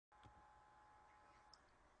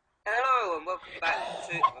Hello and welcome back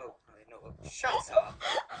to. Oh, no, shut up.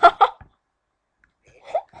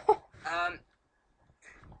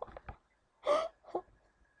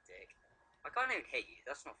 Dick. I can't even hit you.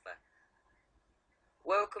 That's not fair.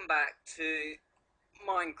 Welcome back to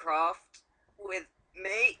Minecraft with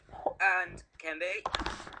me and Kemby.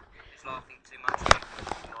 He's laughing too much.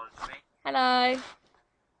 Acknowledge me. Hello.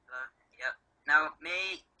 Yep. Now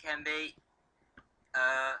me, Kemby.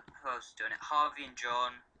 Who else is doing it? Harvey and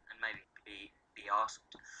John, and maybe be asked.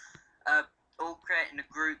 All creating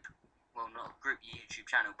a group. Well, not a group YouTube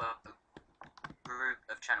channel, but a group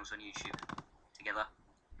of channels on YouTube together.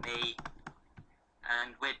 Me,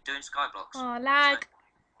 and we're doing Skyblocks. Oh, lag. So,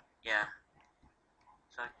 yeah.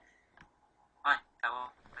 So, hi, how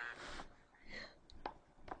are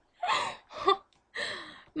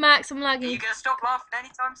Max, I'm you lagging. gonna stop laughing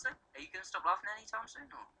anytime soon?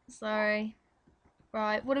 Or? Sorry.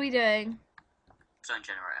 Right, what are we doing? Zone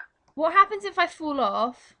generator. What happens if I fall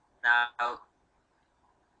off? Now,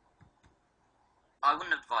 I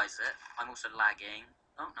wouldn't advise it. I'm also lagging.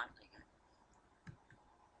 Oh, no, there you go.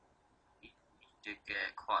 You do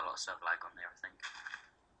get quite a lot of server lag on there, I think.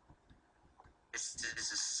 This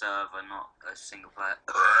is a server, not a single player.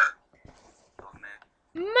 Oh, man.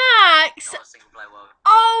 Max! Not a single player world.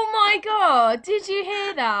 Oh my god, did you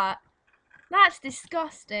hear that? That's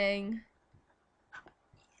disgusting.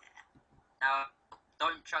 Now,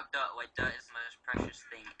 don't chuck dirt away. Dirt is the most precious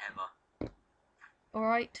thing ever.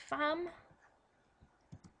 Alright, fam.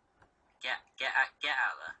 Get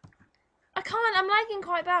out of there. I can't, I'm lagging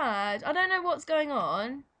quite bad. I don't know what's going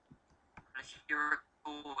on. If you're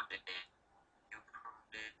recording, you'll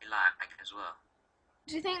probably lag as well.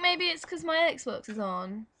 Do you think maybe it's because my Xbox is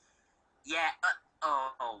on? Yeah.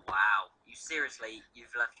 Oh wow. You seriously?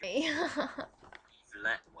 You've left your.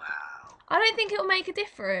 Wow. I don't think it'll make a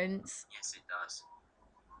difference. Yes, it does.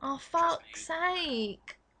 Oh, fuck's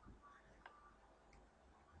sake.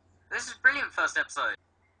 This is a brilliant first episode.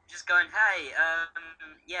 Just going, hey,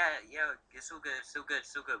 yeah, it's all good.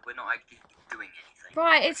 We're not actually doing anything.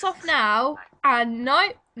 Right, it's off now, and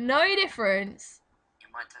no difference.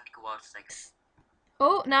 It might take a while to take.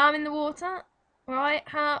 Oh, now I'm in the water. Right,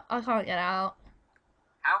 how? I can't get out.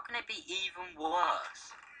 How can it be even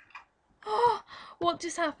worse? Oh, what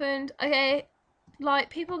just happened? Okay, like,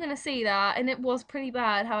 people are going to see that, and it was pretty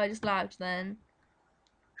bad how I just lagged then.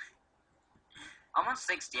 I'm on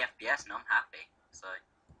 60 FPS and I'm happy, so.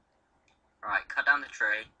 Right, cut down the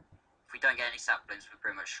tree. If we don't get any saplings, we're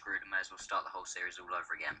pretty much screwed and may as well start the whole series all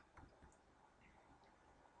over again.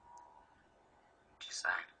 Just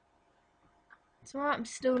saying. It's alright, I'm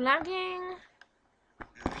still lagging.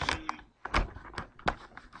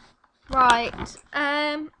 Right,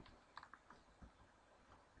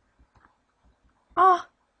 oh,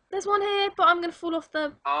 there's one here, but I'm gonna fall off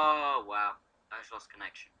the. Oh wow, I just lost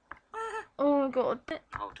connection. Oh my god.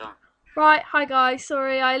 Hold on. Right, hi guys,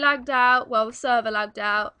 sorry I lagged out. Well, the server lagged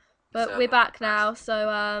out, but we're back now,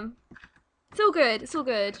 so it's all good. It's all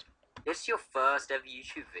good. This is your first ever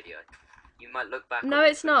YouTube video. You might look back. No,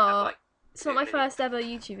 it's not. Have, like, it's not my first ever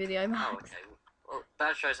YouTube video, Max. Oh, okay. Well,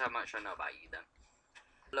 that shows how much I know about you then.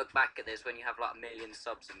 Look back at this when you have like 1 million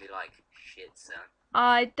subs and be like, shit, son.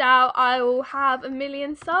 I doubt I will have 1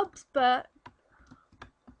 million subs, but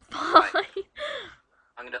fine. Right.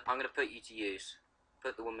 I'm gonna put you to use.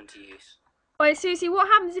 Put the woman to use. Wait, Susie, what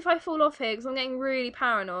happens if I fall off here? Because I'm getting really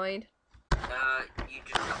paranoid. You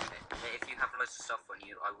just cut it. If you have loads of stuff on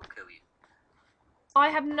you, I will kill you. I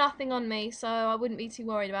have nothing on me, so I wouldn't be too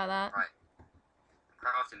worried about that. Right.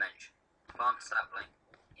 Craft image. Plant sapling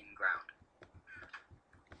in ground.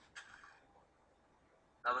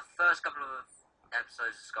 Now the first couple of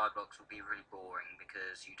episodes of Skyblocks will be really boring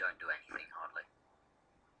because you don't do anything hardly.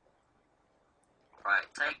 Right,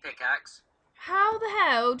 take pickaxe. How the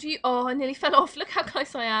hell do you... Oh, I nearly fell off. Look how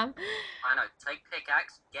close I am. I know. Take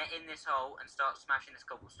pickaxe, get in this hole, and start smashing this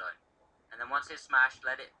cobblestone. And then once it's smashed,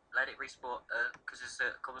 let it respawn, because it's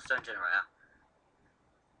a cobblestone generator.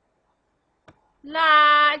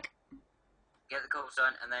 Lag. Get the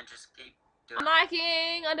cobblestone, and then just keep doing I'm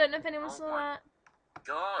lagging. I don't know if anyone saw that.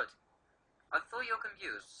 God. I thought your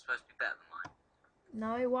computer was supposed to be better than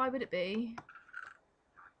mine. No, why would it be?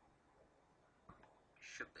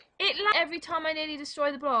 Should be. It lags every time I nearly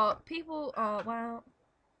destroy the block. People... Oh, wow.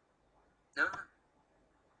 No.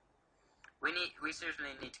 We seriously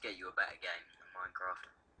need to get you a better game in Minecraft.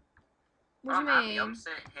 What do you mean? Happy. I'm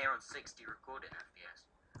sitting here on 60 recording FPS.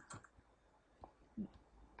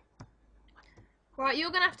 Right,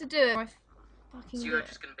 you're gonna have to do it. Or I fucking So do you're it.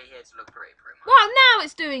 just gonna be here to look pretty much. Well, now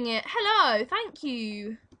it's doing it. Hello, thank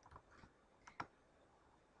you.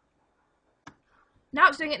 Now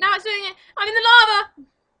it's doing it. Now it's doing it. I'm in the lava.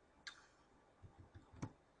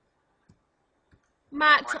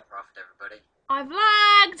 Matt, Minecraft, everybody. I've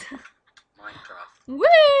lagged. Minecraft.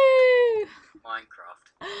 Woo! Minecraft.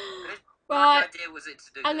 Whose Right. idea was it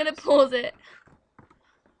to do I'm this? gonna pause it.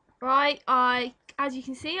 Right, as you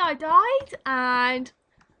can see, I died and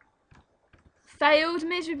failed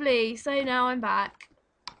miserably. So now I'm back.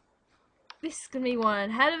 This is gonna be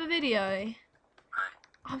one hell of a video. Right.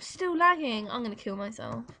 I'm still lagging. I'm gonna kill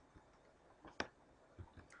myself.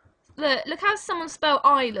 Look how someone spelled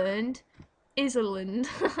island. Island.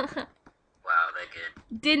 Wow, they're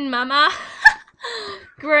good. Din mama.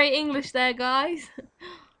 Great English there, guys.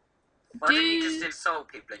 Why don't you just insult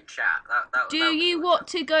people in chat? Do you want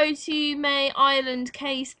to go to my island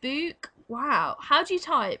case book? Wow. How do you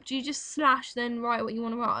type? Do you just slash then write what you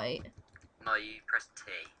want to write? No, you press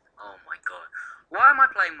T. Oh my god. Why am I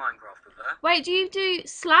playing Minecraft with her? Wait, do you do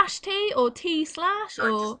 /T or T/? No,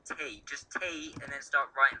 or just T, and then start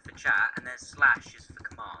writing for chat, and then slash is for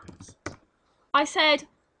commands. I said,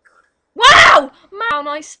 wow! Man,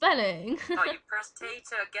 nice spelling. No, you press T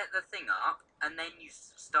to get the thing up, and then you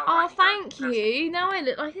start Oh, writing. thank you. Now I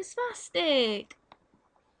look like a spastic.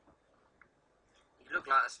 You look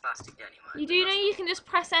like a spastic anyway. You do know you can just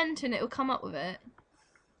press enter and it will come up with it.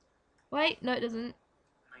 Wait, no it doesn't.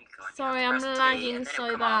 No, you can't. Sorry, You I'm have to press T, lagging and then so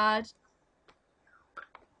it'll come up. bad.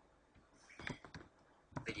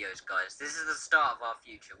 Videos, guys. This is the start of our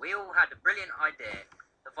future. We all had a brilliant idea,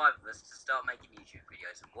 the 5 of us, to start making YouTube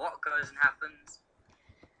videos. And what goes and happens?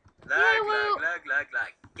 Lag,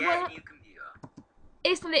 lag. Get a new computer.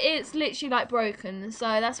 It's literally like broken, so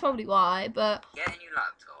that's probably why. But Get a new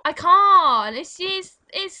laptop. I can't.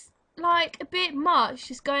 It's like a bit much.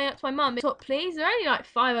 Just going up to my mum. Laptop, please. They're only like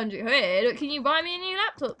 500 quid. Can you buy me a new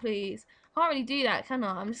laptop, please? Can't really do that, can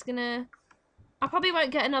I? I'm just gonna. I probably won't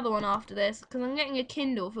get another one after this because I'm getting a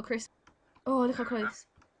Kindle for Christmas. Oh, look how close.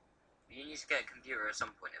 You need to get a computer at some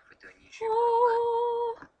point if we're doing YouTube.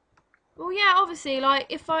 Oh. Well, yeah, obviously, like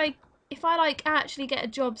if I like actually get a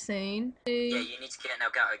job soon. Yeah, you need to get an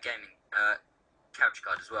Elgato gaming capture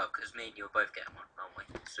card as well, because me and you are both getting one, aren't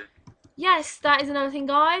we? So. Yes, that is another thing,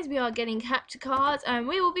 guys. We are getting capture cards, and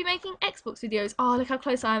we will be making Xbox videos. Oh, look how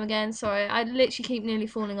close I am again. Sorry, I literally keep nearly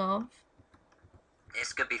falling off.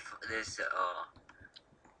 It's gonna be this.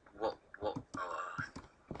 What?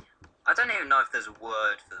 I don't even know if there's a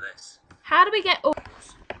word for this. How do we get? Oh.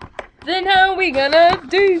 Then how are we gonna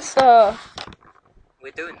do stuff?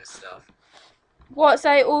 We're doing this stuff. What?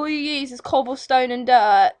 Say all you use is cobblestone and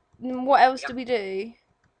dirt. What else do we do?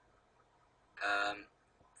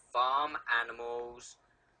 Farm animals,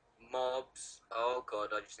 mobs. Oh god,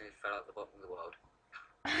 I just nearly fell out the bottom of the world.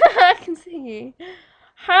 I can see you.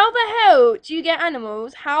 How the hell do you get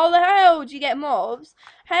animals? How the hell do you get mobs?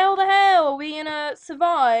 How the hell are we gonna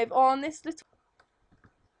survive on this little...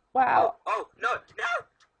 Wow. Oh no!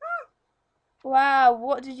 Wow,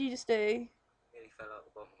 what did you just do? Nearly fell out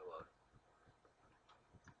the bottom of the world.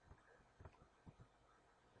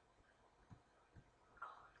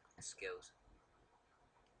 Skills.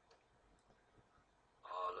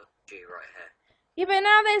 Oh look, G right here. Yeah, but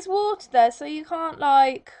now there's water there, so you can't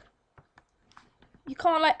like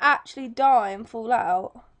actually die and fall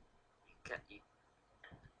out.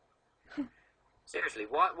 Seriously,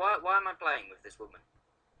 why am I playing with this woman?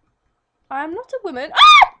 I am not a woman.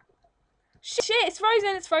 Ah! Shit, it's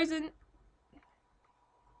frozen. It's frozen.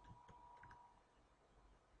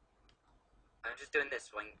 I'm just doing this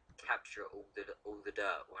so I can capture all the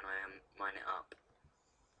dirt when I mine it up.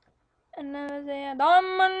 Another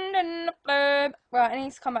diamond in the blue. Right, I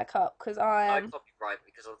need to come back up because I am. No copyright,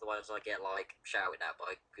 because otherwise I get like shouted at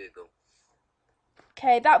by Google.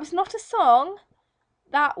 Okay, that was not a song.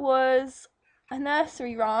 That was a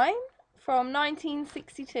nursery rhyme from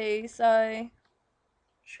 1962. So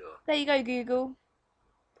Sure. there you go, Google.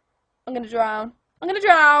 I'm gonna drown. I'm gonna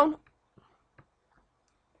drown.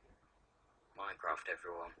 Minecraft,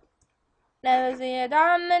 everyone. There's a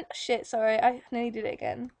diamond. Shit, sorry, I nearly did it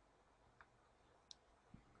again.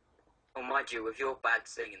 Oh, mind you, with your bad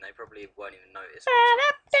singing, they probably won't even notice.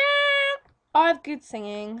 I have good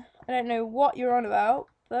singing. I don't know what you're on about,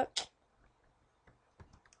 but...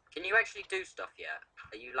 Can you actually do stuff yet?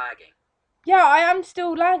 Are you lagging? Yeah, I am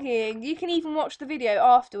still lagging. You can even watch the video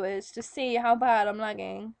afterwards to see how bad I'm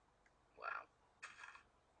lagging. Wow.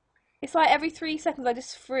 It's like every 3 seconds I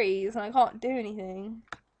just freeze and I can't do anything.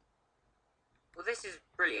 Well, this is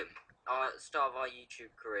brilliant. Start of our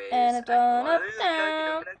YouTube careers. And I've done up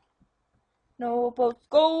down. No boats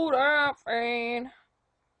go down, friend.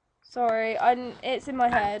 Sorry, it's in my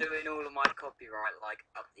head. I'm doing all of my copyright like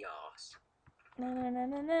up the arse. Na, na, na,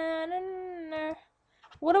 na, na, na, na.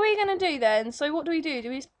 What are we gonna do then? So what do? Do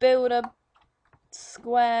we just build a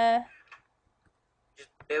square? Just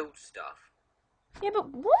build stuff. Yeah, but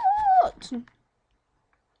what?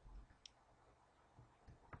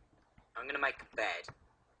 I'm gonna make a bed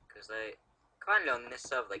because they kindly on this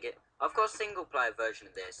server they get. I've got a single player version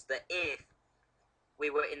of this that if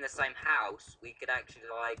we were in the same house, we could actually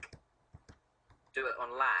like do it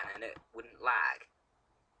on LAN and it wouldn't lag.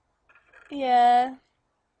 Yeah.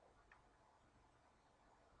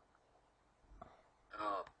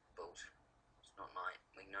 Oh, balls. It's not night.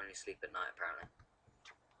 We can only sleep at night apparently.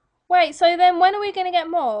 Wait, so then when are we gonna get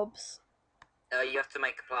mobs? You have to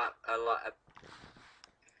make a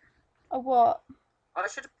A what? I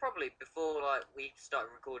should have probably, before like we start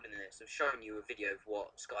recording this, have shown you a video of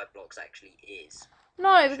what Skyblocks actually is.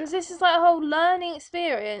 No, because this is like a whole learning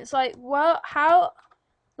experience. Like, what? How?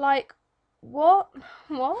 Like, what?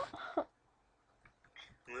 What?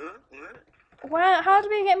 Where? How do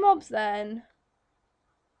we get mobs then?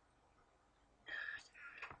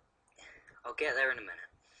 I'll get there in a minute.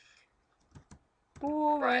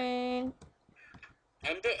 Boring. Right.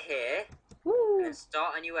 End it here. Woo. And then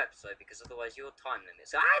start a new episode because otherwise your time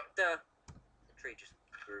limits. The tree just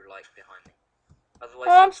grew like behind me. Otherwise,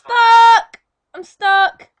 Oh, I'm stuck. I'm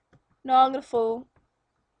stuck. No, I'm gonna fall.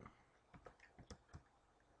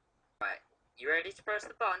 Right, you ready to press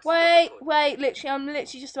the button? Wait. Literally, I'm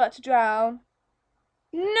literally just about to drown.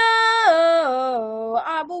 No,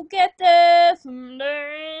 I will get there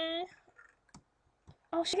someday.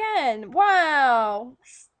 Oh, again. Wow.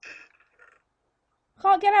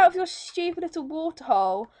 Can't get out of your stupid little water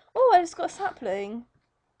hole. Oh, I just got a sapling.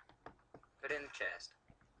 Put it in the chest.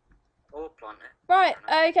 Or plant it. Right,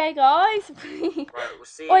 okay, guys. Right, we'll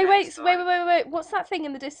see you next time. Wait. What's that thing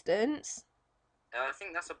in the distance? I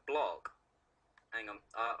think that's a block. Hang on.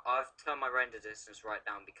 I've turned my render distance right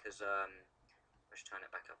down because let's turn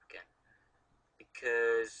it back up again.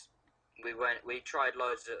 Because we tried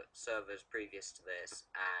loads of servers previous to this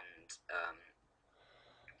and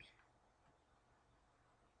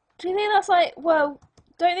Do you think that's like, well,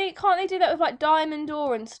 can't they do that with like diamond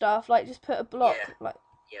ore and stuff? Like just put a block, yeah. like.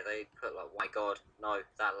 Yeah, they put like, oh my god, no,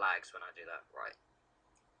 that lags when I do that. Right.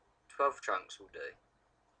 12 chunks will do.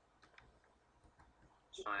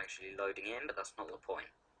 It's not actually loading in, but that's not the point.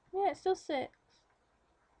 Yeah, it's still 6.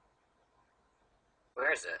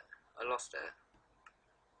 Where is it? I lost it.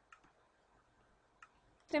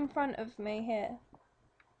 It's in front of me here.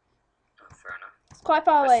 Oh, fair enough. It's quite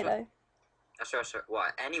far away though. That's right.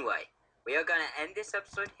 Right, anyway, we are going to end this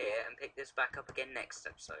episode here and pick this back up again next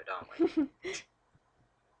episode, aren't we?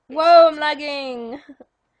 Whoa, I'm lagging.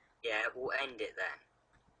 Yeah, we'll end it then.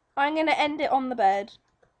 I'm gonna end it on the bed.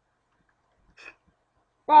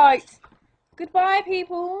 Right. Goodbye,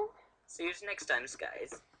 people. See you next time,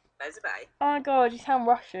 guys. Bye. Oh my god, you sound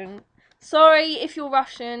Russian. Sorry if you're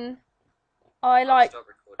Russian. I like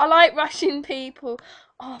Russian people.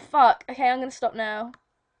 Oh fuck. Okay, I'm gonna stop now.